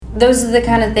those are the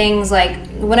kind of things, like,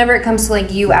 whenever it comes to,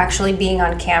 like, you actually being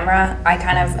on camera, I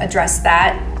kind of address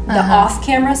that. The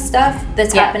off-camera stuff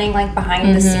that's happening, like,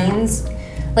 behind the scenes,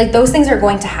 like, those things are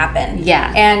going to happen.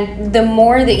 Yeah. And the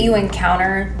more that you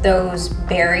encounter those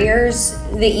barriers,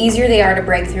 the easier they are to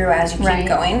break through as you keep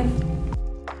going.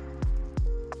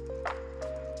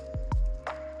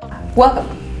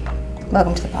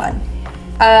 Welcome to the pod.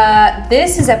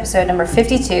 This is episode number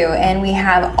 52, and we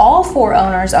have all 4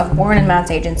 owners of Warren &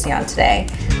 Mounts Agency on today.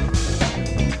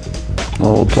 A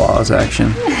little applause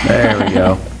action. There we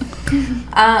go.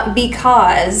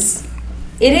 Because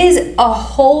it is a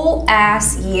whole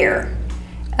ass year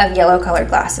of yellow colored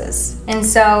glasses. And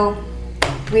so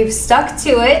we've stuck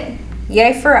to it.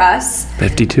 Yay for us.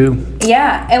 52.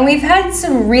 Yeah, and we've had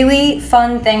some really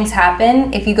fun things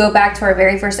happen. If you go back to our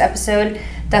very first episode,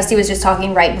 Dusty was just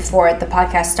talking right before the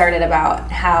podcast started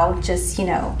about how just,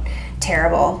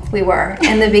 terrible we were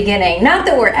in the beginning. Not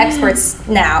that we're experts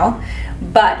now,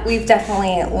 but we've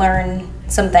definitely learned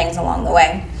some things along the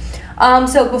way.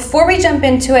 So before we jump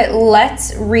into it,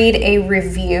 let's read a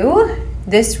review.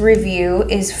 This review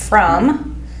is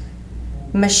from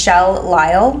Michelle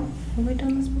Lyle. Have we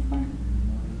done this before?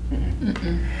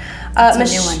 It's a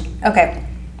new one. Okay.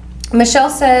 Michelle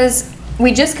says,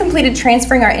 we just completed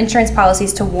transferring our insurance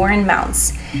policies to Warren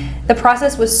Mounts. The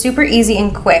process was super easy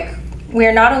and quick. We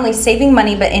are not only saving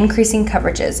money, but increasing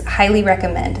coverages. Highly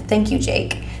recommend. Thank you,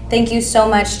 Jake. Thank you so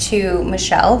much to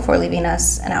Michelle for leaving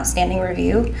us an outstanding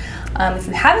review. If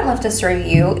you haven't left us a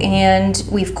review and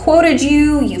we've quoted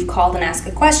you, you've called and asked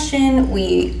a question,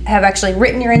 we have actually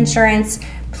written your insurance,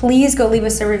 please go leave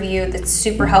us a review. That's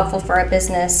super helpful for our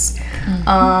business.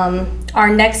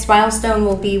 Our next milestone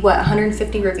will be,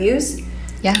 150 reviews?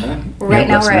 Yeah. Right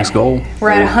now goal. We're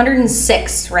at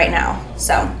 106 right now.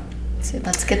 So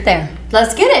let's get there.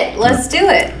 Let's get it. Let's do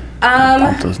it.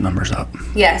 Bump those numbers up.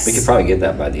 Yes. We could probably get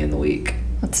that by the end of the week.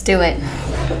 Let's do it.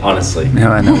 Honestly.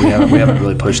 Yeah, I know we haven't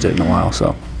really pushed it in a while,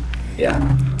 so.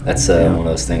 Yeah, that's one of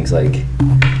those things, like,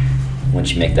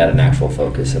 once you make that an actual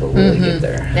focus, it'll really get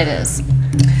there. It is.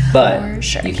 But For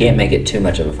sure. you can't make it too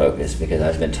much of a focus, because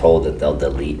I've been told that they'll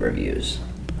delete reviews.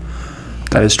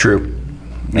 That is true.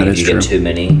 Like, if you get too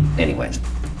many, anyways.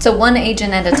 So one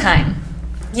agent at a time.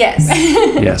 Yes.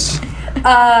 Yes.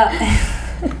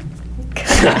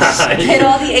 Get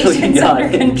all the agents under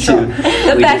control.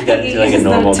 The fact that you use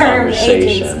the term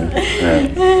agents.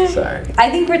 Right. Sorry. I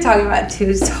think we're talking about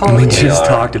two totally. We just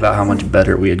talked about how much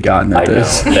better we had gotten at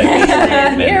this.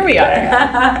 Here we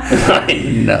are.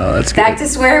 No, that's good. Back to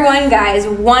square one, guys.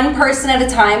 One person at a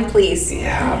time, please.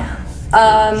 Yeah.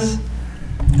 I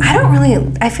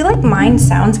feel like mine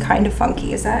sounds kind of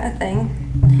funky. Is that a thing?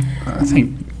 I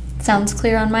think. Sounds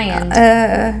clear on my end.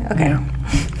 Okay. Yeah.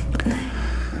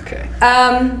 Okay.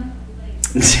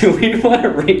 Do we want to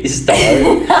restart?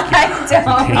 I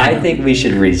don't. I think we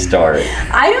should restart.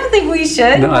 I don't think we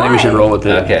should. No, I think we should roll with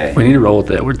it. Okay. We need to roll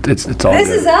with it. It's all This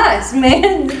good. is us,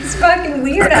 man. It's fucking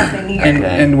weird up in here.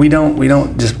 And we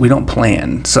don't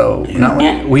plan. So not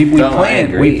like, we No, I plan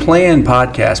agree. we plan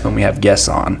podcasts when we have guests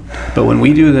on, but when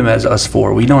we do them as us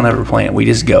 4, we don't ever plan. We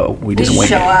just go. We just wing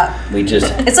show it. up. We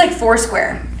just... It's like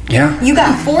Foursquare. Yeah. You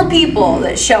got 4 people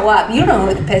that show up. You don't know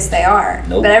who the piss they are.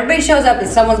 Nope. But everybody shows up and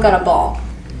someone's got a ball.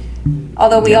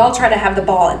 Although we all try to have the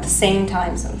ball at the same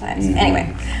time sometimes.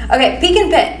 Anyway. Okay, peek and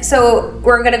pit. So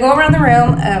we're going to go around the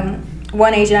room,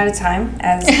 one agent at a time,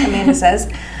 as Amanda says.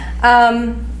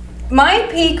 My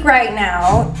peak right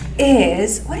now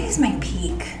is... What is my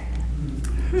peak?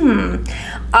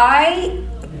 I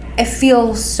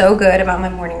feel so good about my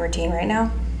morning routine right now.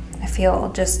 I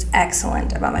feel just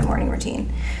excellent about my morning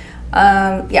routine.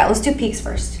 Yeah, let's do peaks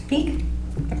first. Peak?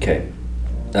 Okay.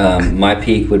 My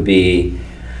peak would be...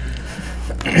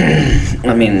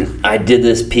 I mean, I did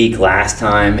this peak last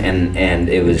time, and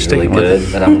it was really Sticking with good,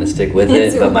 it. but I'm going to stick with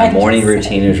That's it. But what my I morning just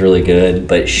routine is really good,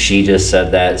 but she just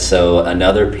said that. So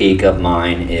another peak of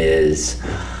mine is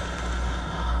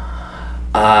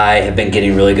I have been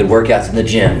getting really good workouts in the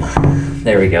gym.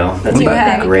 There we go. That's You a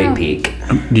have. great peak.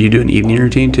 Do you do an evening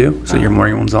routine too? So your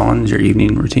morning one's on. Is your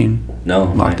evening routine? No,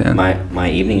 Locked in.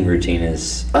 my evening routine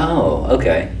is... Oh,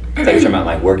 okay. I thought you were talking about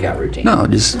my workout routine. No,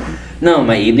 just No,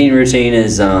 my evening routine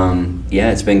is,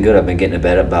 it's been good. I've been getting to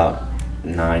bed about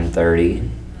 9:30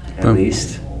 at Boom.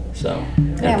 least. So,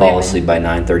 and Yeah, fall wait. asleep by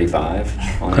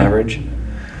 9:35 on Okay. average.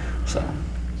 So,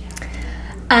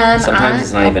 sometimes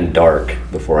it's not even dark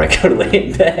before I go to lay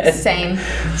in bed. Same.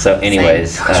 So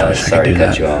anyways, Gosh, I wish I could sorry to do cut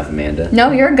that. you off, Amanda.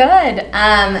 No, you're good.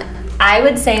 I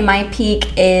would say my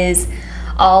peak is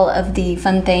all of the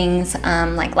fun things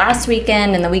like last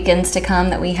weekend and the weekends to come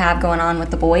that we have going on with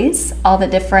the boys, all the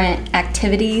different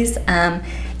activities.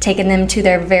 taking them to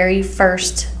their very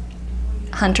first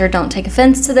Hunter, don't take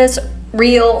offense to this,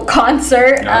 real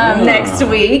concert next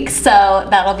week. So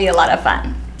that'll be a lot of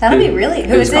fun. That'll be really.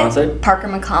 Who Whose is it? concert? Parker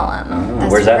McCollum.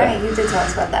 That's Where's that right. at? You did tell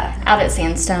us about that. Out at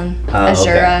Sandstone, Oh, okay.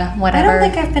 Azura, I whatever.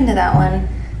 don't think I've been to that one.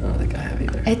 I don't think I have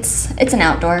either. It's an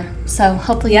outdoor, so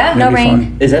hopefully Yeah? no It'll be rain.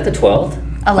 fun. Is that the 12th?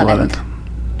 11th.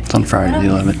 It's on Friday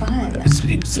the That'll be 11th. fun.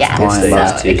 It's Yeah, flying Tuesday. by.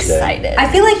 so Tuesday. excited.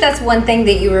 I feel like that's one thing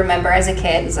that you remember as a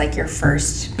kid is like your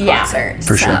first Yeah, concert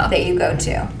for sure. that you go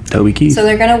to. Toby Keith. So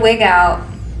they're gonna wig out,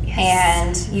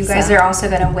 and you guys So- are also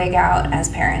gonna wig out as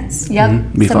parents. Yep.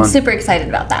 Be So I'm fun. super excited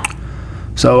about that.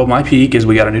 So my peak is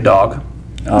we got a new dog.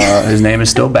 His name is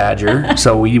still Badger.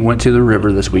 So we went to the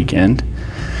river this weekend,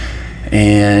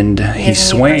 and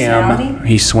has a new personality?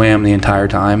 He swam the entire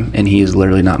time, and he has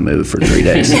literally not moved for 3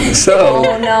 days. So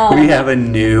Oh, no. we have a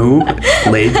new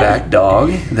laid back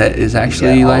dog that is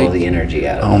actually Got like, all the energy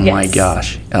out oh of it. my Yes.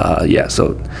 gosh, yeah.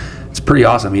 So it's pretty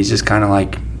awesome. He's just kind of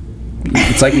like,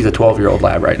 it's like he's a 12-year-old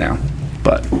lab right now.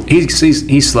 But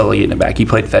he's slowly getting it back. He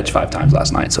played fetch 5 times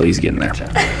last night, so he's getting there. So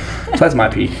that's my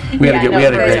peak. We had Yeah, a good, no, we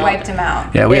had a You guys great, wiped him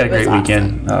out. yeah, we It had a great was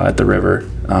weekend at the river.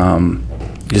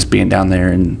 Just being down there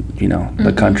and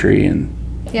the country and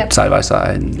Yep. side by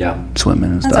side and Yeah.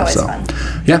 swimming and That's stuff. So always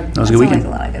fun. yeah, that was a That's good always weekend a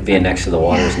lot of good Being fun. next to the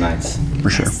water is nice. for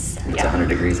sure. It's 100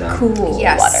 degrees out. Cool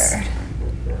Yes. water.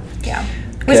 Yeah.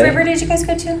 Which Okay. river did you guys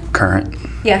go to? Current.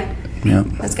 Yeah, Yep.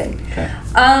 that's good. Okay.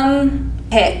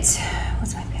 Pit.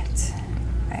 What's my pit?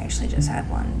 I actually just had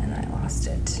one and I lost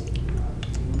it.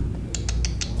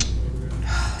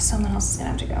 Someone else is gonna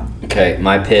have to go. Okay,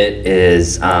 my pit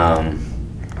is I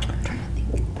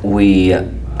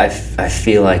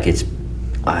feel like it's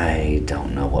I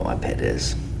don't know what my pit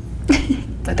is.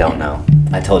 I don't know.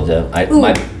 I told you Ooh.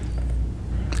 my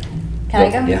Can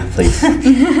I go? Yeah, please.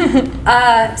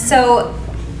 So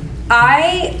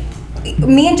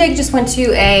me and Jake just went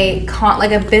to a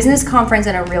business conference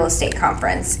and a real estate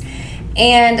conference.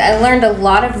 And I learned a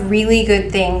lot of really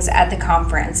good things at the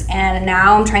conference. And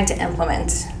now I'm trying to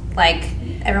implement. Like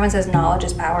everyone says knowledge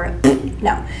is power.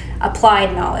 No,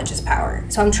 applied knowledge is power.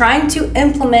 So I'm trying to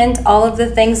implement all of the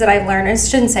things that I've learned. I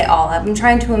shouldn't say all of. I'm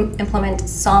trying to implement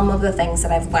some of the things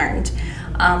that I've learned.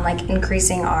 Like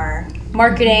increasing our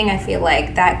marketing. I feel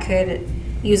like that could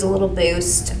use a little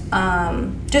boost.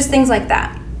 Just things like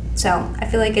that. So I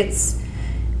feel like it's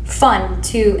fun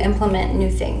to implement new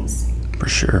things. For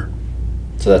sure.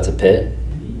 So that's a pit.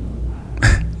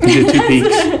 You did 2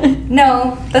 peaks.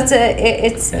 No, it's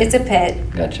a pit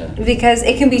Gotcha. because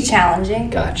it can be challenging.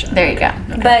 Gotcha. There you go.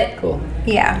 But Cool.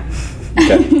 yeah,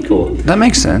 Okay, cool. That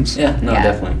makes sense. Yeah, no, Yeah.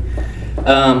 definitely.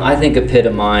 I think a pit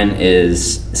of mine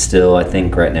is still, I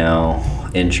think right now,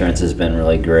 insurance has been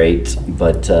really great,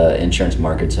 but insurance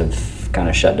markets have kind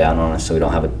of shut down on us, so we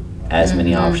don't have as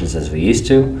many options as we used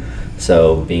to.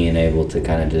 So being able to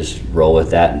kind of just roll with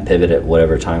that and pivot at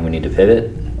whatever time we need to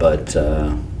pivot. But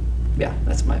yeah,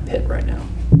 that's my pit right now.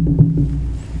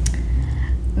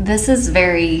 This is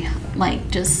very,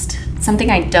 just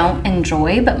something I don't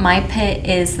enjoy, but my pit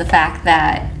is the fact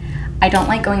that I don't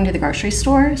like going to the grocery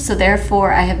store, so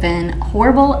therefore I have been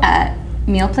horrible at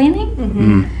meal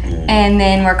planning. And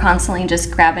then we're constantly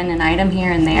just grabbing an item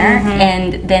here and there,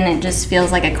 and then it just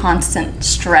feels like a constant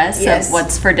stress Yes. of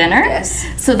what's for dinner. Yes.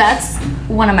 So that's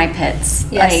one of my pits.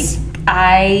 Yes.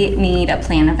 I need a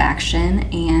plan of action,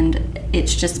 and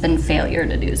it's just been failure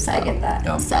to do so. I get that.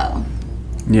 Yeah. So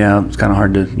Yeah, it's kind of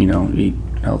hard to eat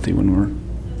healthy when we're.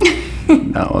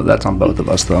 No, that's on both of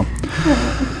us though.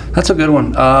 That's a good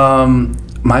one.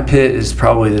 My pit is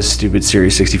probably this stupid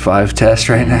Series 65 test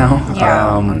right now.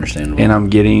 Yeah. Understandable. And I'm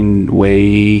getting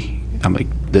I'm like,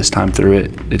 this time through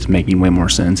it, it's making way more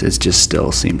sense. It just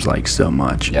still seems like so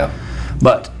much. Yeah.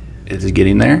 But it is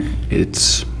getting there.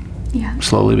 It's yeah.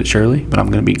 slowly but surely, but I'm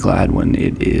going to be glad when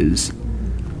it is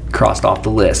crossed off the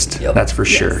list. Yep. That's for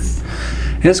sure. Yes.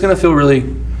 And it's going to feel really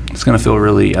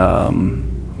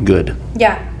good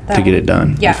yeah. to get it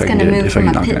done. Yeah. if I It's can going to get it- move if I from can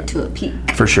a knock pit it. to a peak.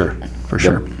 For sure. For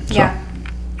sure. So Yeah.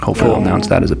 hopefully we'll Yeah. announce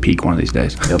that as a peak one of these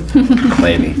days. Yep.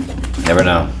 Maybe. Never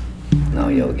know. No,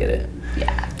 you'll get it.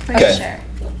 Yeah, for Okay. sure.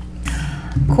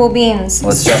 Cool beans.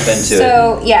 Let's jump into it.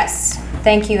 So yes,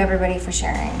 thank you everybody for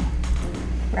sharing.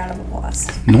 Round of applause.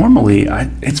 Normally,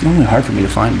 it's normally hard for me to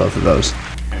find both of those.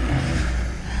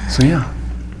 So yeah.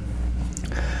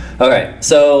 Okay,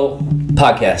 so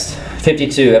podcast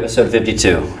 52, episode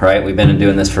 52, right? We've been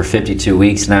doing this for 52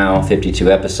 weeks now,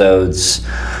 52 episodes.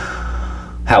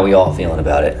 How we all feeling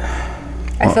about it?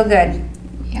 I feel good.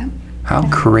 Yeah. How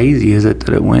crazy is it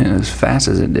that it went as fast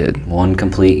as it did? One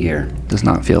complete year. Does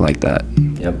not feel like that.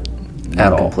 Yep.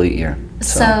 At One all. complete year.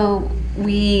 So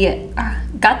we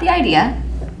got the idea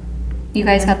you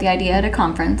guys got the idea at a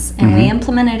conference, and we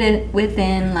implemented it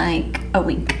within like a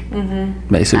week.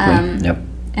 Basically. Yep.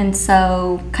 And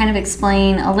so, kind of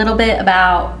explain a little bit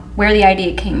about where the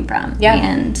idea came from. Yeah.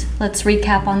 And let's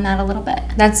recap on that a little bit.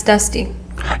 That's Dusty.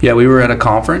 Yeah, we were at a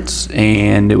conference,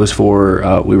 and it was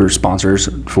for we were sponsors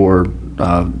for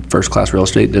First Class Real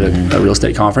Estate, did a real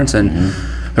estate conference, and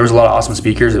there was a lot of awesome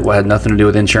speakers. It had nothing to do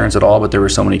with insurance at all, but there were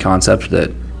so many concepts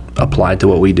that applied to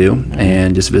what we do,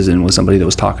 and just visiting with somebody that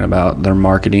was talking about their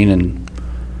marketing and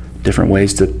different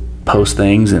ways to post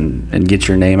things and get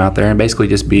your name out there, and basically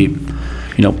just be,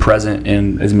 present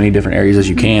in as many different areas as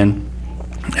you can.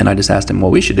 And I just asked him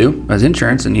what we should do as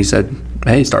insurance, and he said,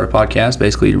 hey, start a podcast,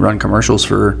 basically run commercials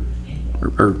for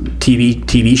or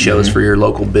TV shows for your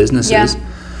local businesses. Yeah.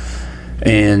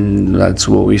 And that's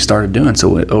what we started doing.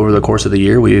 So over the course of the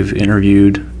year, we've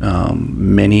interviewed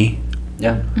many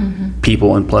Yeah.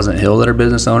 people in Pleasant Hill that are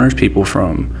business owners, people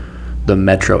from the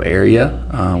metro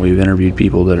area. We've interviewed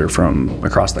people that are from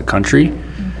across the country.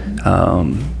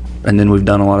 And then we've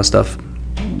done a lot of stuff,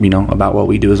 about what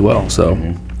we do as well. So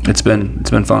it's been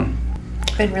fun.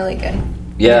 It's been really good.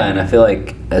 Yeah, and I feel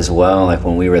like as well, like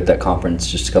when we were at that conference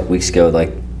just a couple weeks ago,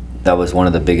 like that was one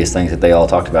of the biggest things that they all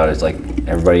talked about is like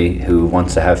everybody who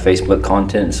wants to have Facebook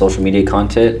content and social media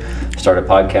content, start a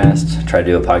podcast, try to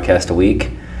do a podcast a week.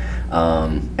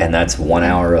 And that's 1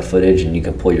 hour of footage, and you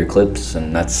can pull your clips,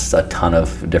 and that's a ton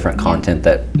of different content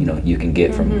that you can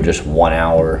get from just 1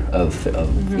 hour of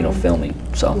filming.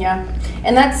 So Yeah,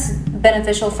 and that's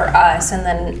beneficial for us, and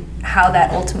then how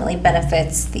that ultimately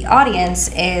benefits the audience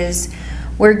is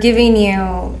we're giving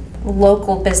you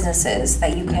local businesses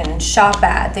that you can shop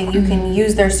at, that you can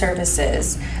use their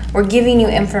services. We're giving you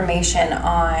information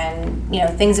on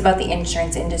things about the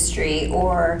insurance industry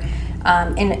or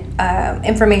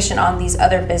information on these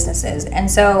other businesses. And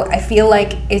so I feel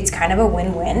like it's kind of a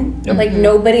win-win. Like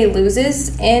nobody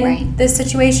loses in this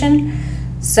situation.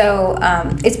 So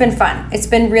it's been fun. It's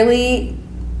been really,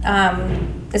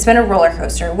 it's been a roller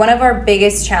coaster. One of our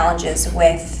biggest challenges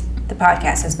with the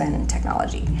podcast has been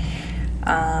technology.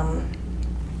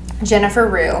 Jennifer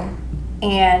Rue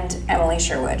and Emily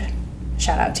Sherwood,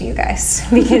 shout out to you guys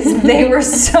because they were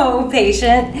so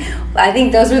patient. I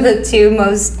think those were the two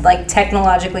most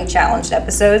technologically challenged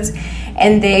episodes,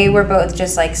 and they were both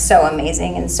just so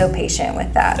amazing and so patient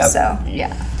with that. Yep. So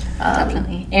Yeah,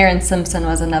 definitely. Aaron Simpson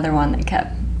was another one that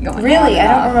kept going. really, on and I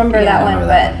don't off. remember that one, remember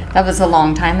that but That was a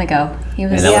long time ago. He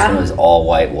was. and that was when it was all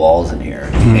white walls in here.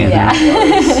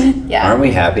 And yeah. aren't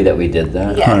we happy that we did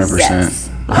that? Yes. 100%. Yes.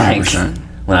 100%.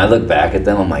 When I look back at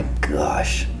them, I'm like,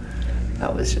 gosh,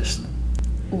 that was just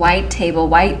White table,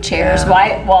 white chairs, Yeah.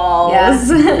 white walls.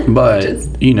 Yeah. But,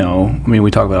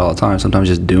 we talk about it all the time. Sometimes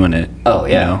just doing it. oh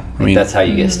yeah. That's how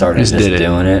you get started, Just just did it.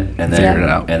 doing it and then Figured it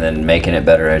out. and then making it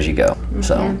better as you go.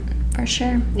 So For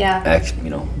sure. Yeah.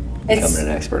 becoming an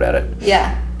expert at it.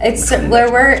 Yeah, it's Becoming where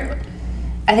an we're.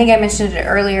 I think I mentioned it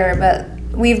earlier,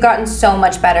 but we've gotten so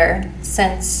much better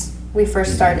since we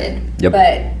first started. Yep.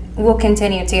 But we'll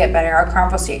continue to get better. Our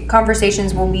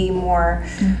conversations will be more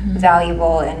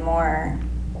valuable and more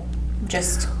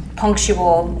just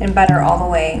punctual and better all the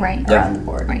way Right. around the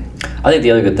board. Right. I think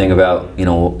the other good thing about,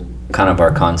 kind of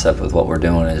our concept with what we're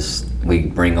doing is we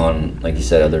bring on, like you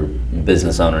said, other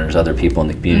business owners, other people in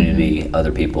the community,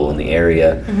 other people in the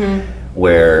area,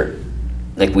 where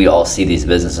we all see these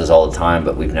businesses all the time,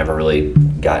 but we've never really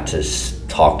got to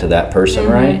talk to that person,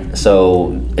 right?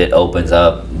 So it opens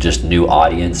up just new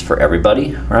audience for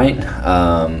everybody, right?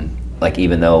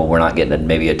 Even though we're not getting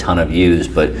maybe a ton of views,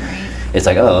 but it's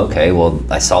like, oh, okay, well,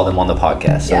 I saw them on the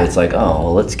podcast. So Yeah. it's like, oh,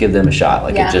 well, let's give them a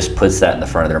shot. Yeah. It just puts that in the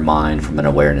front of their mind from an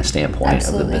awareness standpoint of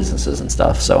Absolutely. the businesses and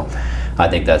stuff. So I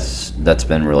think that's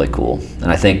been really cool.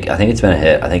 And I think it's been a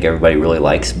hit. I think everybody really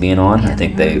likes being on. I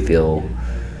think they feel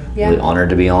really honored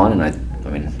to be on. And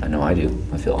I know I do.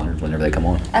 I feel honored whenever they come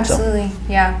on. So, Absolutely,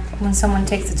 yeah. When someone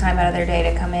takes the time out of their day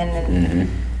to come in and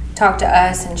talk to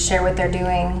us and share what they're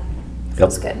doing,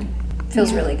 feels good.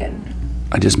 Feels really good.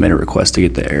 I just made a request to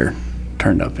get the air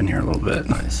turned up in here a little bit.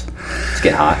 nice. It's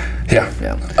getting hot. Yeah.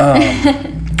 Yeah.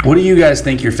 What do you guys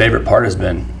think your favorite part has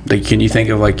been? Can you think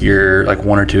of your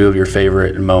one or two of your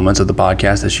favorite moments of the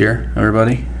podcast this year,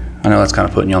 everybody? I know that's kind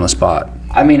of putting you on the spot.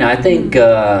 I think,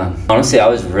 honestly, I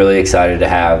was really excited to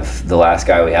have the last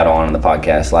guy we had on the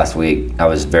podcast last week. I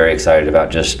was very excited about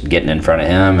just getting in front of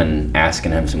him and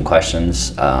asking him some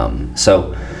questions.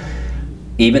 So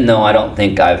even though I don't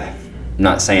think I'm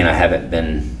not saying I haven't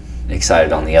been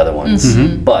excited on the other ones,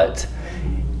 but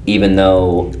even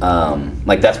though,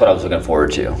 that's what I was looking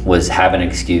forward to, was having an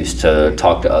excuse to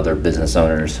talk to other business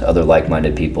owners, other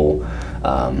like-minded people,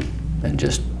 and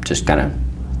just kind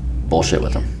of bullshit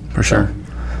with them. For sure.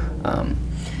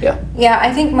 Yeah. Yeah,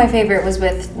 I think my favorite was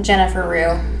with Jennifer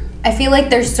Rue. I feel like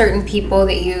there's certain people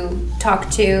that you talk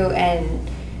to and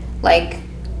like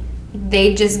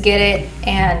they just get it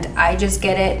and I just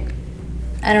get it.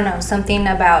 I don't know, something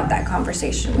about that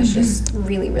conversation was just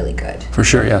really, really good. For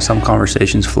sure, yeah. Some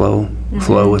conversations flow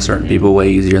with certain people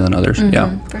way easier than others.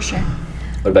 Yeah. For sure.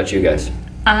 What about you guys?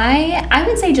 I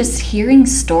would say just hearing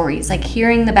stories, like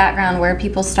hearing the background, where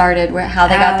people started, how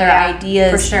they got their yeah,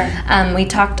 ideas. for sure. We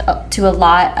talked to a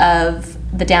lot of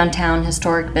the downtown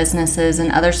historic businesses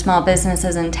and other small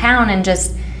businesses in town, and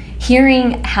just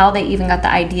hearing how they even got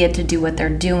the idea to do what they're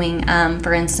doing.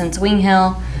 For instance, Wing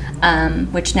Hill,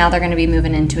 which now they're going to be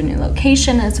moving into a new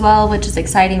location as well, which is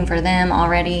exciting for them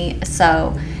already.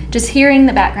 So just hearing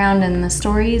the background and the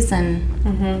stories and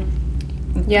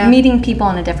Yeah. meeting people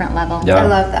on a different level. Yeah. I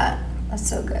love that. That's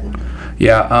so good.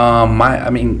 Yeah, I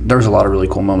mean, there was a lot of really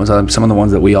cool moments. Some of the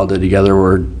ones that we all did together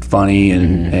were funny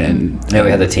and Yeah,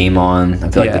 we had the team on. I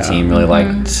feel like the Yeah. team really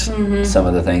liked some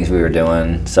of the things we were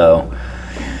doing. So,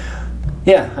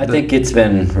 yeah, I think it's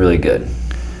been really good.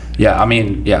 yeah, I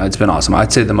mean, yeah, it's been awesome.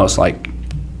 I'd say the most like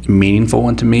meaningful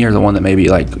one to me, or the one that maybe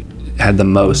like had the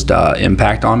most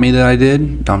impact on me that I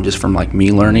did, just from like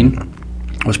me learning,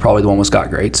 was probably the one with Scott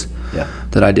Greats. Yeah.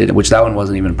 That I did, which that one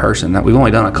wasn't even in person. That we've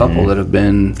only done a couple that have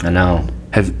been. I know.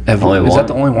 Have Only is one. that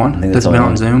the only one I think that's that's been the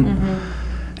on only Zoom?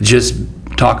 Just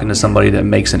talking to somebody that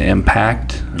makes an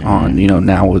impact on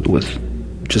now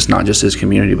with just not just his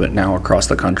community but now across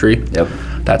the country. Yep.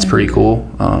 That's pretty cool.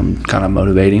 Kind of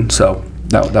motivating. So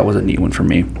that was a neat one for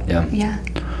me. Yeah. Yeah.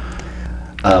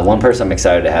 One person I'm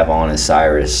excited to have on is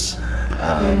Cyrus.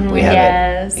 We have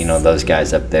Yes. those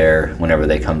guys up there whenever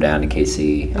they come down to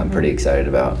KC. I'm pretty excited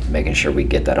about making sure we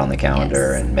get that on the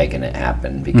calendar Yes. and making it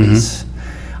happen, because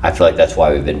I feel like that's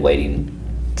why we've been waiting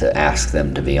to ask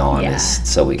them to be on, Yeah. is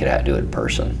so we could do it in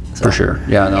person. So. For sure.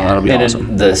 Yeah, no, that'll be And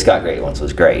awesome. the Scott Great ones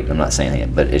was great. I'm not saying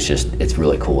it, but it's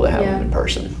really cool to have Yeah. them in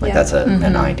person. Like Yeah. that's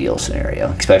an ideal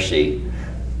scenario, especially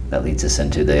that leads us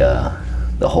into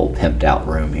the whole pimped out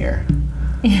room here.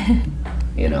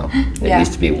 It Yeah.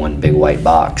 used to be one big white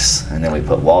box, and then we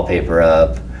put wallpaper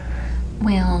up.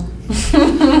 Well,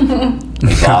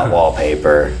 We bought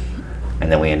wallpaper,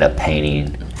 and then we end up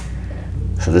painting.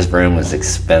 So this room was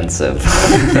expensive.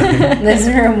 This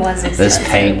room was This expensive.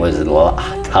 paint was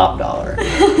top dollar.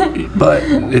 But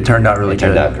it turned out really It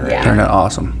turned good. out great. It turned out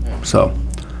awesome. So,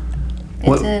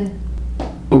 It did.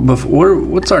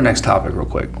 what's our next topic, real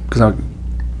quick? Because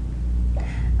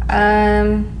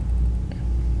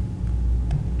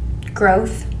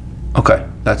Growth. okay,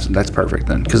 that's perfect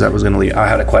then. Because I was gonna leave. I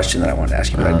had a question that I wanted to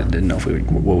ask you, but I didn't know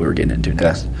what we were getting into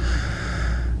next.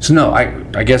 So no,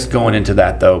 I guess going into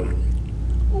that though,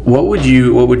 what would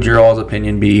your all's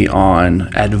opinion be on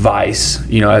advice?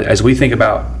 As we think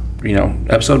about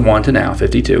episode 1 to now,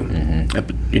 52.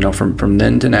 From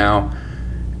then to now,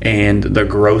 and the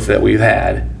growth that we've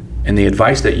had, and the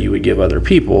advice that you would give other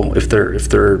people if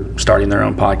they're starting their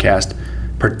own podcast,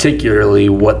 particularly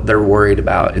what they're worried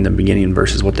about in the beginning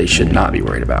versus what they should not be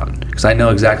worried about. Because I know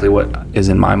exactly what is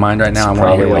in my mind right now. I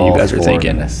want to hear what you guys are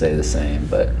thinking. I say the same,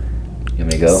 but you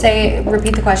want me to go?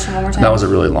 Repeat the question one more time. That was a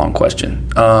really long question.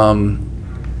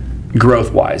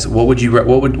 Growth wise,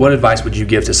 what advice would you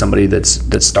give to somebody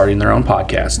that's starting their own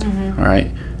podcast? All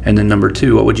right. And then number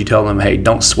 2, what would you tell them? Hey,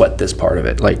 don't sweat this part of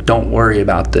it. Like, don't worry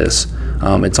about this.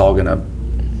 It's all gonna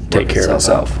take care of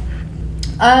itself.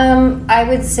 I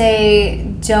would say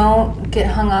don't get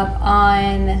hung up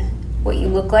on what you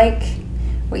look like,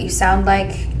 what you sound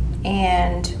like,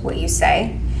 and what you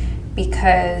say,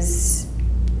 because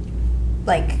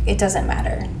it doesn't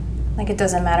matter. It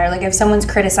doesn't matter. If someone's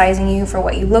criticizing you for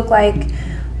what you look like,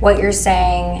 what you're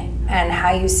saying, and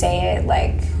how you say it,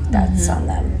 that's on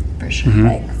them. for sure.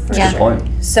 For Yeah. sure. Point.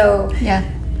 So Yeah.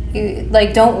 you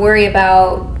don't worry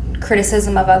about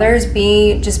criticism of others.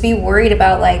 Just be worried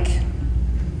about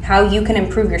how you can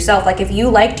improve yourself. If you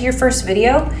liked your first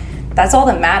video, that's all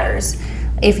that matters.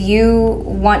 If you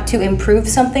want to improve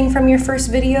something from your first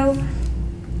video,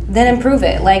 then improve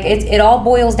it. It all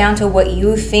boils down to what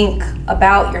you think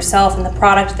about yourself and the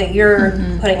product that you're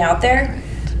putting out there.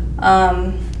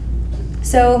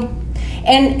 So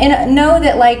and know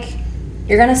that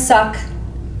you're gonna suck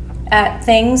at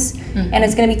things and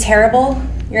it's gonna be terrible.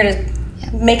 You're gonna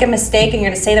make a mistake and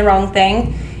you're gonna say the wrong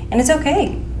thing, and it's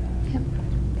okay.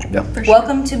 Yeah.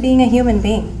 Welcome to being a human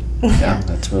being. Yeah,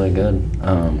 that's really good.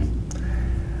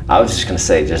 I was just gonna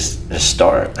say, just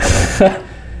start.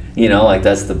 You know, like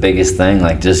that's the biggest thing.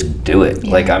 Like, just do it.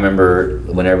 Yeah. Like, I remember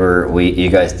whenever you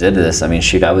guys did this. I mean,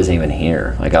 shoot, I wasn't even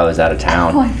here. Like, I was out of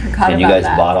town, Oh, I forgot and you about guys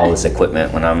that. bought all this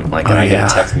equipment. When I'm like, and Oh, I get yeah. a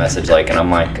text message like, and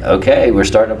I'm like, okay, we're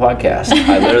starting a podcast.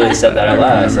 I literally said that out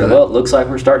loud. I said, well, it looks like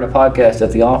we're starting a podcast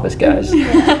at the office, guys.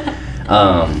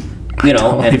 You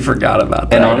know, Totally forgot about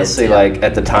that. and honestly, like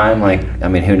at the time, like I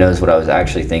mean, who knows what I was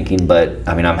actually thinking? But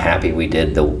I mean, I'm happy we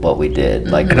did what we did.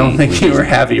 Like, I don't think you were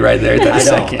happy right there at that I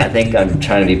don't. second. I think I'm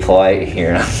trying to be polite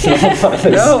here.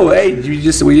 No, hey, we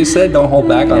just said don't hold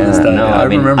back on this stuff. No, I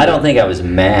mean, remember. I don't think I was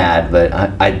mad, but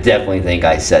I definitely think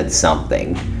I said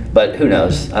something. But who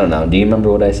knows? I don't know. Do you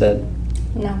remember what I said?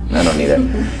 No. I don't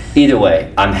either. Either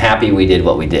way, I'm happy we did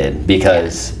what we did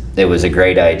because it was a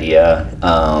great idea,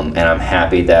 and I'm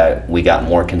happy that we got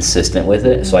more consistent with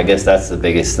it. So I guess that's the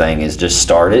biggest thing is just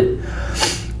start it.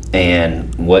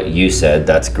 And what you said,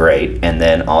 that's great. And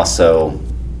then also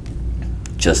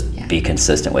just be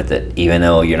consistent with it. Even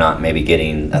though you're not maybe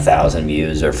getting 1,000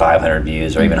 views or 500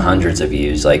 views or even hundreds of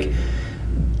views, like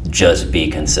just be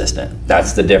consistent.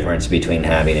 That's the difference between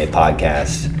having a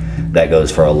podcast that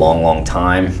goes for a long, long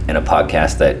time and a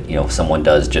podcast that, you know, someone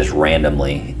does just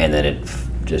randomly and then it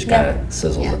just kind of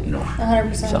sizzles, Yeah. you know.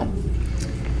 100%. So,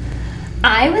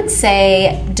 I would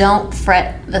say don't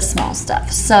fret the small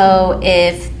stuff. So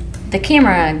if the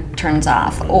camera turns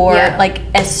off or Yeah. like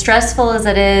as stressful as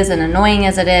it is and annoying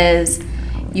as it is,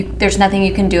 there's nothing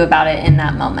you can do about it in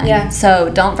that moment. Yeah. So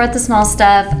don't fret the small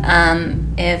stuff.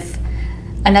 If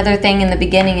another thing in the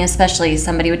beginning, especially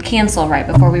somebody would cancel right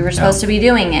before we were supposed to be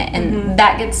doing it, and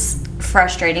that gets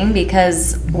frustrating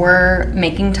because we're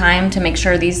making time to make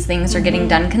sure these things are getting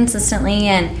done consistently.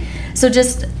 And so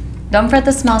just don't fret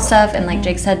the small stuff, and like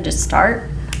Jake said, just start.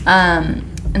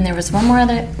 And there was one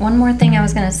more thing I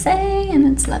was gonna say, and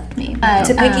it's left me.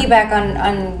 To piggyback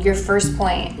on your first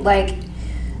point, like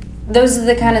those are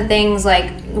the kind of things, like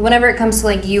whenever it comes to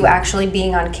like you actually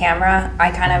being on camera,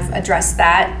 I kind of address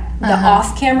that. The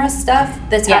off-camera stuff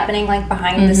that's Yeah. happening like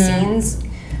behind the scenes,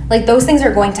 like those things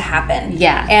are going to happen.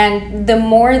 Yeah. And the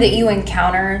more that you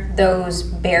encounter those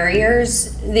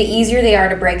barriers, the easier they are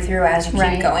to break through as you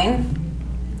Right. keep going.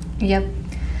 Yep,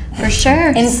 for sure.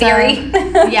 In theory.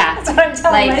 Yeah. That's what I'm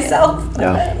telling Like, myself.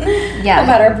 Yeah,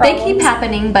 About our they keep problems.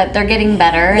 happening, but they're getting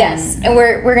better. Yes, and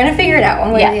we're gonna figure it out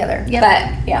one way or the Yeah. other. Yep.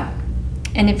 But yeah,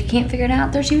 And if you can't figure it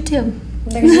out, there's YouTube.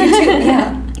 there's YouTube.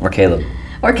 Yeah, or Caleb.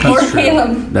 Or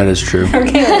Caleb. That is true. Or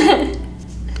Caleb.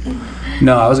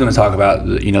 No, I was going to talk about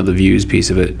the views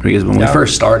piece of it because when we Yeah.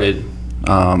 first started,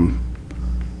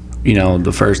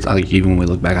 the first, I think even when we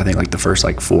look back, I think like the first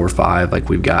like 4 or 5, like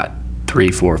we've got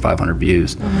 300, 400, 500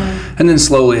 views, and then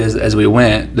slowly as we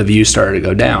went, the views started to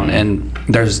go down, and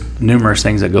there's numerous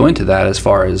things that go into that as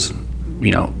far as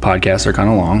podcasts are kind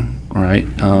of long, right?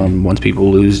 Once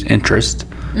people lose interest,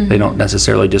 they don't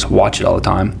necessarily just watch it all the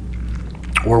time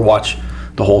or watch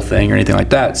the whole thing or anything like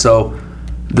that. So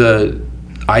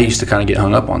I used to kind of get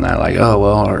hung up on that, like, oh,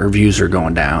 well, our views are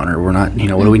going down, or we're not,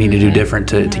 what do we need to do different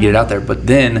to get it out there? But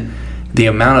then the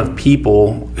amount of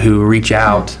people who reach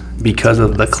out because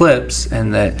of the clips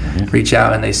and that reach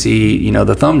out and they see,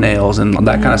 the thumbnails and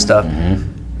that kind of stuff,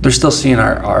 they're still seeing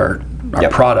our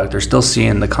Yep. product, they're still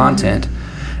seeing the content.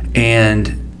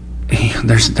 And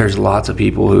there's lots of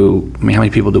people who, how many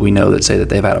people do we know that say that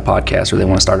they've had a podcast or they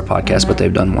want to start a podcast, but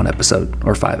they've done 1 episode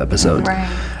or 5 episodes. Right.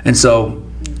 And so,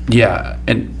 yeah,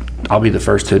 and I'll be the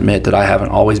first to admit that I haven't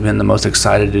always been the most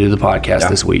excited to do the podcast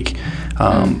this week,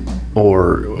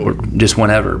 or just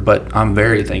whenever. But I'm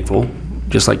very thankful,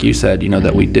 just like you said,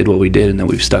 that we did what we did and that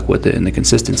we've stuck with it and the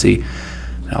consistency.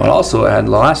 I would also add,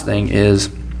 the last thing is,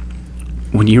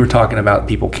 when you were talking about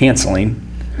people canceling,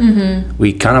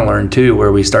 we kind of learned too,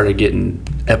 where we started getting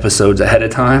episodes ahead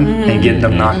of time and getting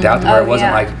them knocked out to where it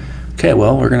wasn't like, okay,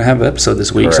 well, we're going to have an episode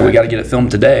this week, so we Correct. got to get it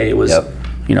filmed today. It was,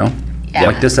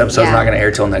 like this episode's Yeah. not going to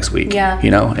air till next week. Yeah.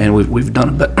 And we've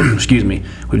done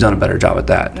we've done a better job at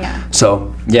that. Yeah.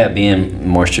 So Yeah, being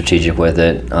more strategic with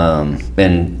it.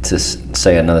 And to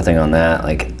say another thing on that,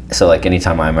 like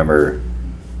anytime I remember,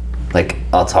 like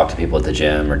I'll talk to people at the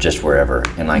gym or just wherever,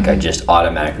 and like I just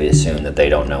automatically assume that they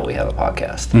don't know we have a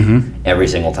podcast every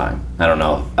single time. I don't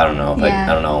know. I don't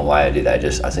know why I do that.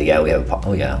 I say, yeah, we have a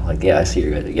oh yeah, like yeah, I see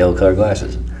your yellow colored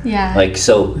glasses. Yeah. Like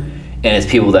so, and it's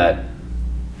people that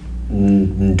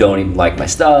don't even like my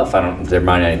stuff. There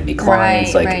might not even be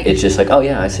clients. Right, like right. it's just like, oh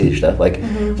yeah, I see your stuff. Like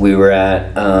we were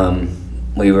at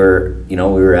we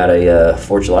were at a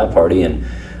 4th of July party, and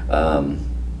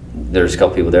there's a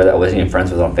couple people there that I wasn't even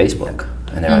friends with on Facebook,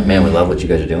 and they're like, man, we love what you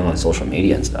guys are doing on social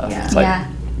media and stuff. Yeah. It's like, Yeah.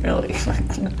 really.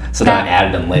 So then I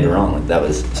added them later on. Like that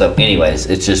was so. Anyways,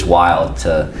 it's just wild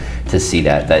to see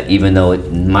that even though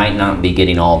it might not be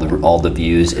getting all the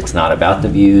views, it's not about the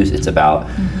views. It's about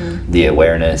the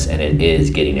awareness, and it is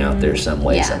getting out there some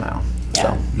way somehow. Yeah.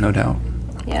 So No doubt.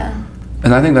 Yeah.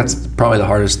 And I think that's probably the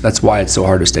hardest. That's why it's so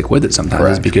hard to stick with it sometimes, is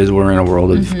Correct. because we're in a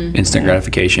world of instant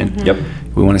gratification. Yep.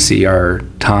 We want to see our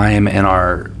time and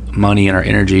our money and our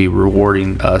energy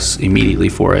rewarding us immediately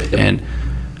for it. And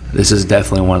this is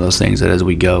definitely one of those things that as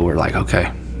we go, we're like,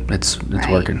 okay, it's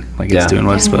working. Like it's doing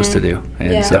what it's supposed to do.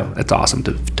 And Yeah. so it's awesome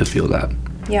to feel that.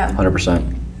 Yeah.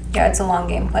 100%. Yeah, it's a long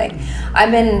game play.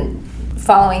 I've been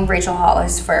following Rachel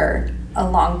Hollis for a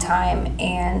long time,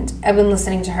 and I've been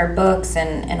listening to her books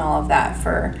and all of that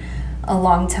for a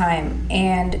long time.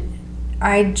 And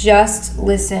I just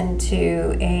listened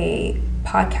to a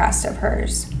podcast of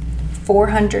hers,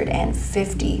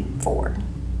 454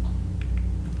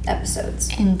 episodes.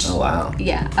 Oh wow.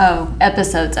 Yeah. Oh,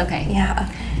 episodes. Okay. Yeah.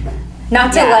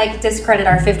 Not to Yeah. like discredit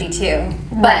our 52,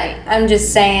 but Right. I'm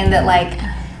just saying that like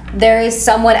there is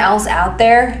someone else out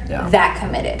there Yeah. that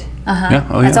committed. Yeah.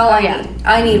 Oh, That's yeah. all I yeah. need.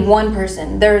 I need one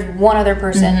person. There's one other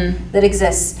person that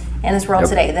exists in this world Yep.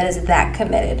 today that is that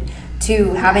committed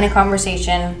to having a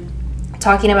conversation,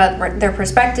 talking about their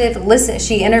perspective. Listen,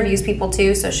 she interviews people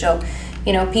too, so she'll,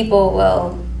 people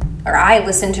will, or I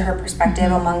listen to her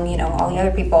perspective among, all the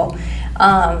other people.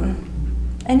 And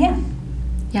yeah.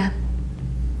 Yeah.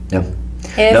 Yep.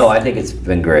 If- No, I think it's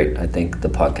been great. I think the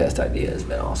podcast idea has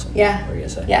been awesome. Yeah. What were you gonna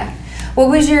say? Yeah. What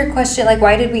was your question? Like,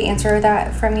 why did we answer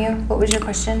that from you? What was your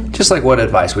question? Just like what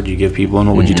advice would you give people, and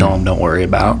what would you tell them don't worry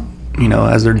about,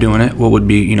 as they're doing it? What would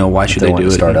be, why should they they want do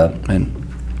to it? start up.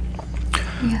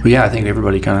 But yeah, I think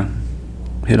everybody kind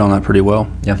of hit on that pretty well.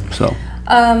 Yeah. So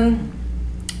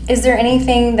Is there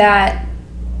anything that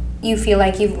you feel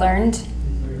like you've learned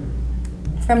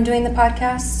from doing the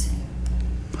podcast?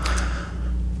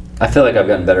 I feel like I've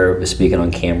gotten better with speaking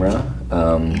on camera.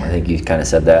 I think you kind of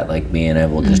said that, like being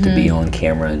able just to be on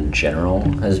camera in general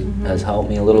has helped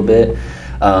me a little bit.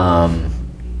 I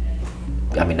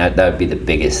mean, that would be the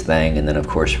biggest thing. And then, of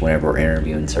course, whenever we're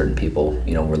interviewing certain people,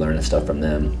 we're learning stuff from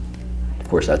them. Of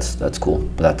course, that's cool.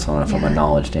 But that's from a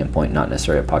knowledge standpoint, not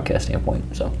necessarily a podcast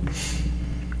standpoint. So,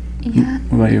 Yeah.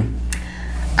 what about you?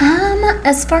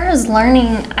 As far as learning,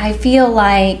 I feel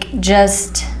like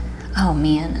oh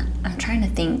man, I'm trying to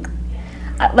think.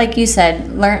 Like you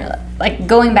said,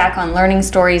 going back on learning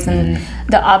stories and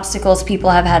the obstacles people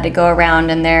have had to go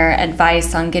around and their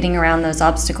advice on getting around those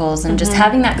obstacles, and just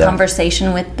having that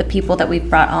conversation with the people that we've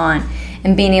brought on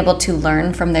and being able to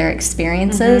learn from their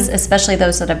experiences, especially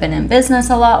those that have been in business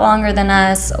a lot longer than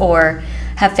us or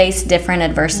have faced different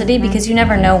adversity, because you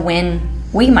never know when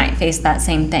we might face that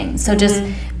same thing. So just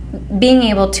being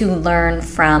able to learn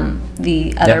from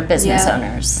the other business Yeah.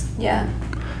 owners. Yeah.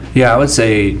 Yeah, I would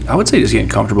say just getting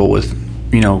comfortable with,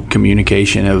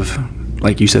 communication of,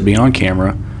 like you said, being on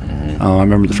camera. I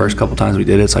remember the first couple times we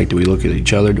did it, it's like, do we look at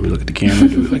each other? Do we look at the camera?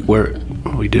 What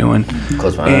are we doing?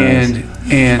 close my eyes.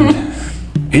 And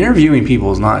interviewing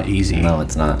people is not easy. No,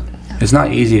 it's not. It's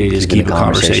not easy to just get keep the a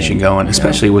conversation going,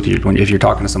 especially with if you're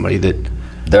talking to somebody that.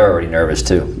 They're already nervous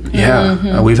too.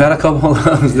 Yeah, we've had a couple of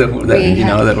those that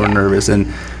were nervous,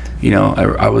 and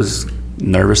I was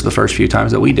nervous the first few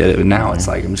times that we did it, but now it's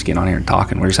like I'm just getting on here and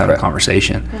talking. We're just having a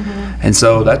conversation, and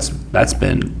so that's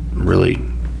been really,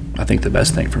 I think, the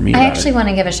best thing for me. I actually want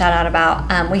to give a shout out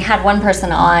about, we had one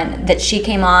person on that she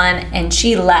came on and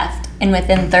she left, and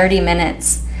within 30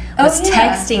 minutes was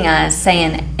texting us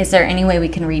saying, is there any way we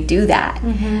can redo that?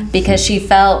 Because she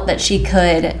felt that she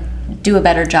could do a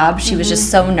better job. She was just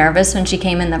so nervous when she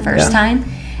came in the first time.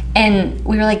 And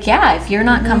we were like, yeah, if you're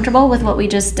not comfortable with what we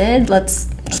just did, let's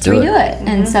do redo it. it.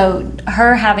 And so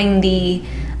her having the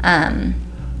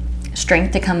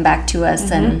strength to come back to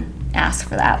us and ask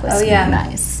for that was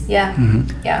nice. Yeah.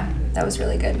 Yeah. That was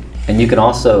really good. And you can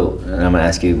also, and I'm going to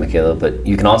ask you, Michaela, but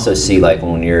you can also see, like,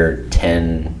 when you're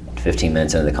 10, 15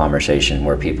 minutes into the conversation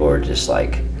where people are just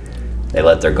like, they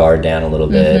let their guard down a little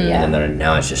bit, and then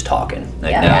now it's just talking.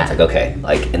 Like, now it's like, okay.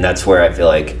 Like, and that's where I feel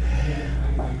like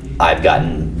I've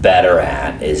gotten better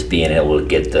at, is being able to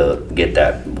get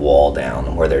that wall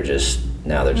down where they're just,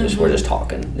 now they're just, we're just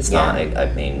talking. It's not,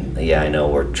 I mean, I know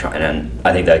we're trying, and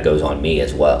I think that goes on me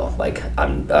as well. Like,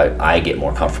 I get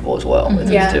more comfortable as well with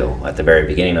it too. At the very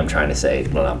beginning, I'm trying to say,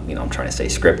 I'm trying to stay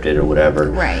scripted or whatever.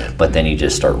 Right. But then you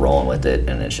just start rolling with it,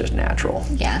 and it's just natural.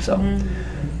 Yeah. So,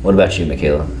 what about you,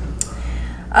 Michaela?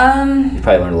 You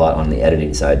probably learned a lot on the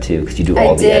editing side too, because you do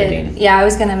all the editing. Yeah, I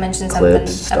was going to mention Clips, something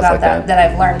stuff about like that. that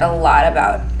I've learned a lot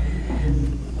about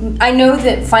I know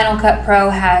that Final Cut Pro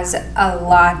has a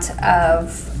lot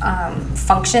of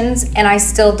functions, and I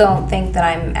still don't think that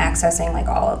I'm accessing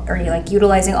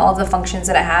utilizing all of the functions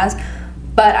that it has.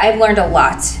 But I've learned a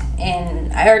lot,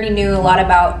 and I already knew a lot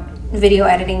about video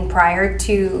editing prior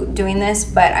to doing this,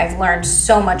 but I've learned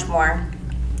so much more.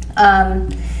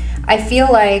 I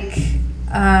feel like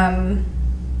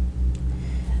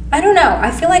I don't know.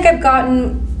 I feel like I've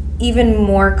gotten even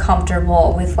more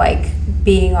comfortable with like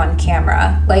being on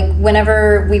camera. Like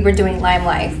whenever we were doing Lime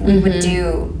Life, we would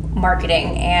do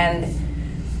marketing, and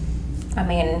I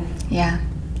mean, Yeah.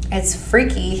 it's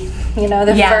freaky, you know,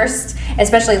 the Yeah. first,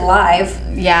 especially live.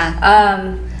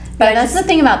 Yeah. But I that's just- the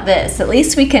thing about this. At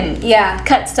least we can Yeah.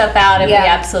 cut stuff out if we Yeah.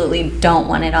 absolutely don't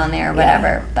want it on there or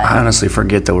whatever. But I honestly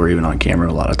forget that we're even on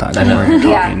camera a lot of times I when know. we're talking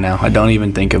Yeah. now. I don't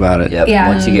even think about it. Yep. Yeah.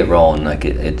 Once you get rolling, like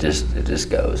it just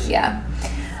goes. Yeah.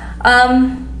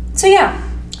 So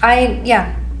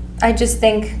I just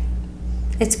think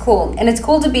it's cool, and it's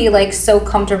cool to be like so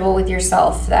comfortable with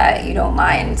yourself that you don't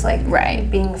mind like Right.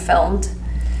 being filmed.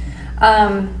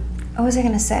 What was I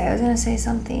gonna say? I was gonna say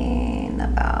something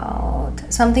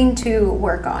to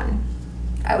work on.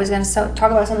 I was gonna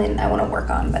talk about something I want to work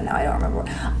on, but now I don't remember.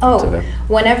 Oh, okay.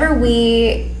 whenever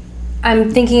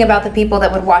I'm thinking about the people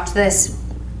that would watch this,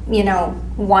 you know,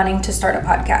 wanting to start a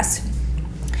podcast.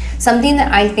 Something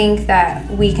that I think that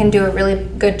we can do a really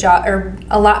good job, or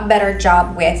a lot better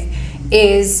job with,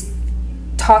 is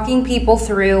talking people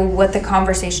through what the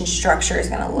conversation structure is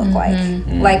going to look like.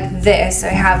 Like this, I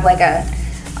have like a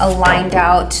lined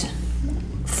out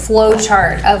flow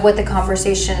chart of what the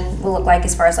conversation will look like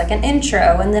as far as like an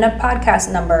intro, and then a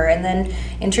podcast number, and then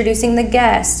introducing the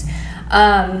guest.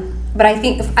 But I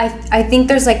think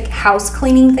there's like house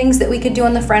cleaning things that we could do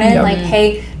on the front end. Yep. Like,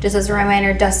 hey, just as a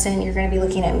reminder, Dustin, you're going to be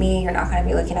looking at me. You're not going to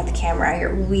be looking at the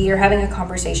camera. We are having a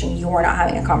conversation. You're not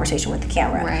having a conversation with the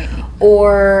camera. Right.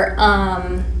 Or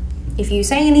if you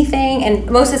say anything, and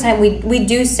most of the time we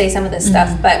do say some of this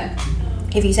stuff, but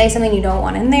if you say something you don't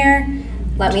want in there,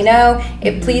 let me know.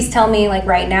 Please tell me like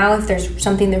right now if there's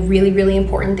something that really, really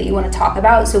important that you want to talk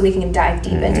about, so we can dive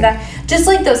deep into that. Just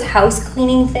like those house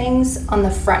cleaning things on the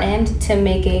front end to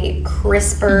make a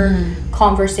crisper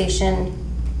conversation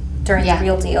during Yeah. the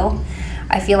real deal.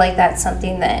 I feel like that's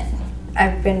something that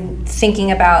I've been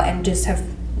thinking about and just have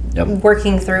Yep.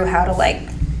 working through how to like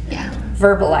yeah.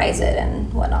 verbalize it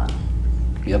and whatnot.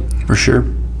 Yep. For sure.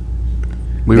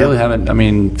 We really haven't,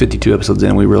 52 episodes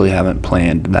in, we really haven't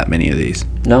planned that many of these.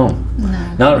 No.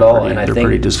 Not at all. And I They're think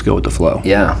pretty just go with the flow.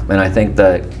 Yeah, and I think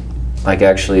that, like,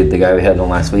 actually, the guy we had on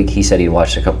last week, he said he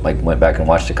watched a couple, like, went back and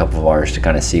watched a couple of ours to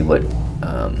kind of see what,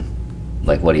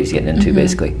 what he was getting into,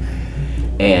 basically.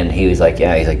 And he was like,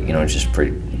 yeah, he's like, you know, it's just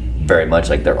very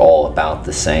much like they're all about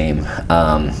the same.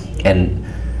 And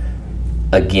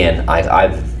again,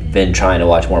 I've been trying to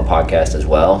watch more podcasts as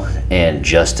well, and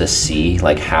just to see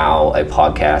like how a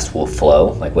podcast will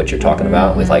flow, like what you're talking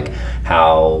about with like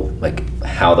how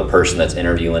the person that's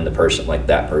interviewing the person, like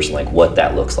that person, like what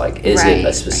that looks like. Is it a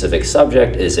Right. specific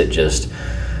subject? Is it just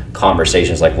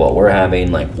conversations like what we're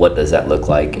having? Like what does that look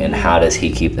like, and how does he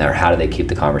keep that, or how do they keep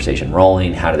the conversation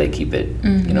rolling? How do they keep it,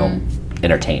 you know,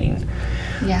 entertaining?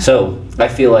 Yeah. So I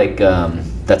feel like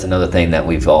that's another thing that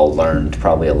we've all learned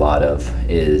probably a lot of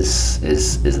is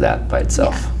that by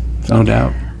itself. No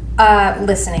doubt.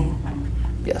 Listening.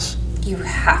 Yes. You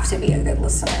have to be a good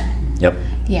listener. Yep.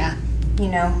 Yeah. You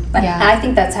know, Yeah. and I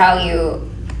think that's how you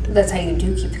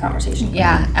do keep the conversation.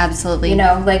 Yeah, absolutely. You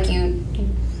know, like you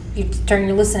turn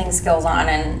your listening skills on,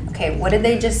 and okay, what did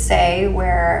they just say?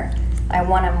 Where I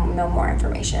want to know more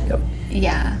information. Yep.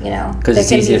 Yeah. You know, Because that it's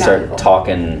can be easy to start valuable.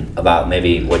 talking about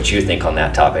maybe what you think on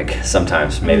that topic.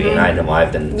 Sometimes maybe, and I know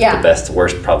I've been Yeah. the best,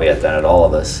 worst probably at that at all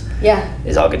of us. Yeah,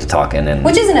 Is I'll get to talking and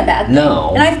which isn't a bad thing. No.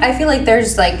 And I feel like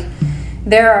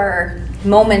there are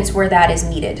moments where that is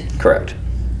needed. correct,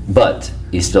 but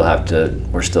you still have to.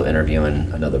 We're still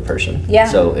interviewing another person. Yeah.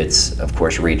 So it's of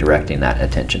course redirecting that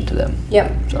attention to them.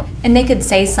 Yep. So And they could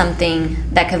say something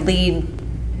that could lead,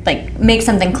 like, make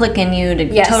something click in you to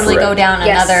Yes. totally go Correct. down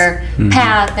Yes. another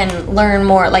path and learn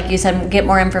more, like you said, get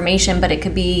more information, but it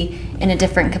could be in a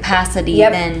different capacity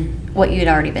Yep. than what you'd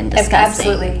already been discussing.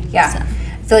 Absolutely, yeah. So,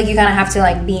 I feel like you kind of have to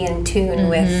like be in tune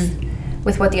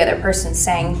with what the other person's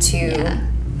saying to. Yeah.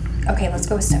 Okay, let's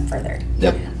go a step further.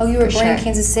 Yep. Oh, you were For born in sure.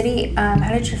 Kansas City.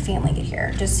 How did your family get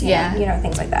here? Just Yeah. you know,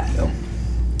 things like that.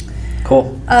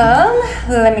 cool.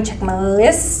 Let me check my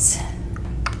list.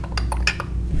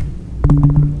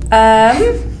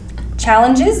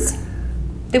 Challenges.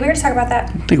 Did we already talk about that?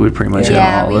 I think we pretty much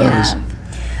yeah, hit we all those.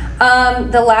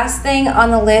 have. The last thing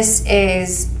on the list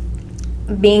is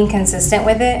being consistent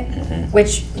with it,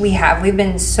 which we have. We've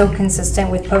been so consistent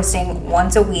with posting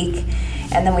once a week,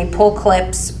 and then we pull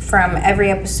clips from every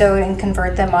episode and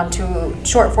convert them onto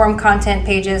short form content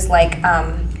pages like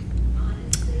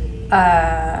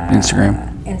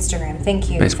Instagram, thank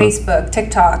you. Facebook,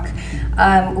 TikTok.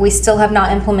 We still have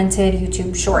not implemented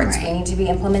YouTube Shorts. We need to be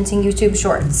implementing YouTube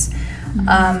Shorts.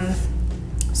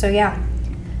 So yeah,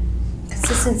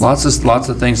 consistency. Lots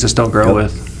of things to still grow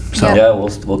with. So Yeah,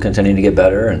 we'll continue to get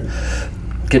better and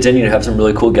continue to have some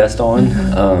really cool guests on.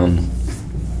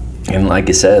 And like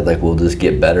I said, like we'll just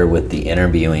get better with the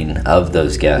interviewing of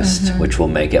those guests, which will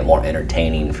make it more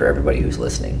entertaining for everybody who's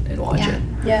listening and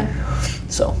watching. Yeah.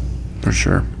 So, for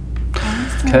sure.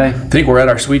 okay. I think we're at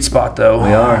our sweet spot though.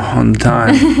 We are. on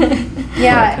time.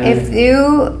 Yeah, if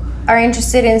you are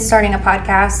interested in starting a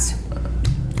podcast,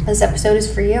 this episode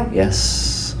is for you.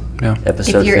 Yes. Yeah.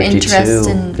 Episode If you're 52, interested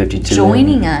in 52.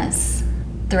 joining us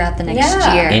throughout the next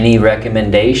Yeah. year. Any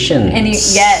recommendations?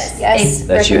 Yes. Yes.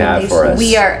 That you have for us.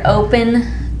 We are open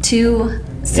to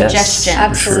suggestions.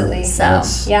 Absolutely. So,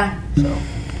 Yes. Yeah. So,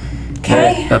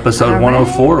 Okay. Episode All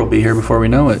 104 will be here before we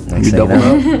know it. next We thing you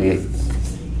doubled know,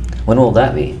 up. when will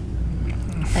that be?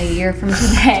 a year from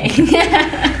today.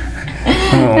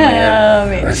 Oh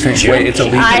man. I think, wait, it's a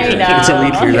leap year. I know. It's a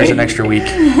leap year. There's an extra week.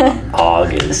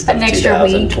 August. An extra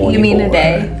week? You mean a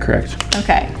day? Correct.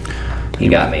 Okay. You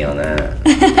got me on that.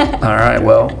 All right.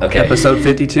 Well, Okay. episode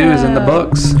 52 is in the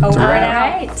books. Over All and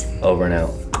out. right. Over and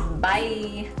out.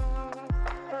 Bye.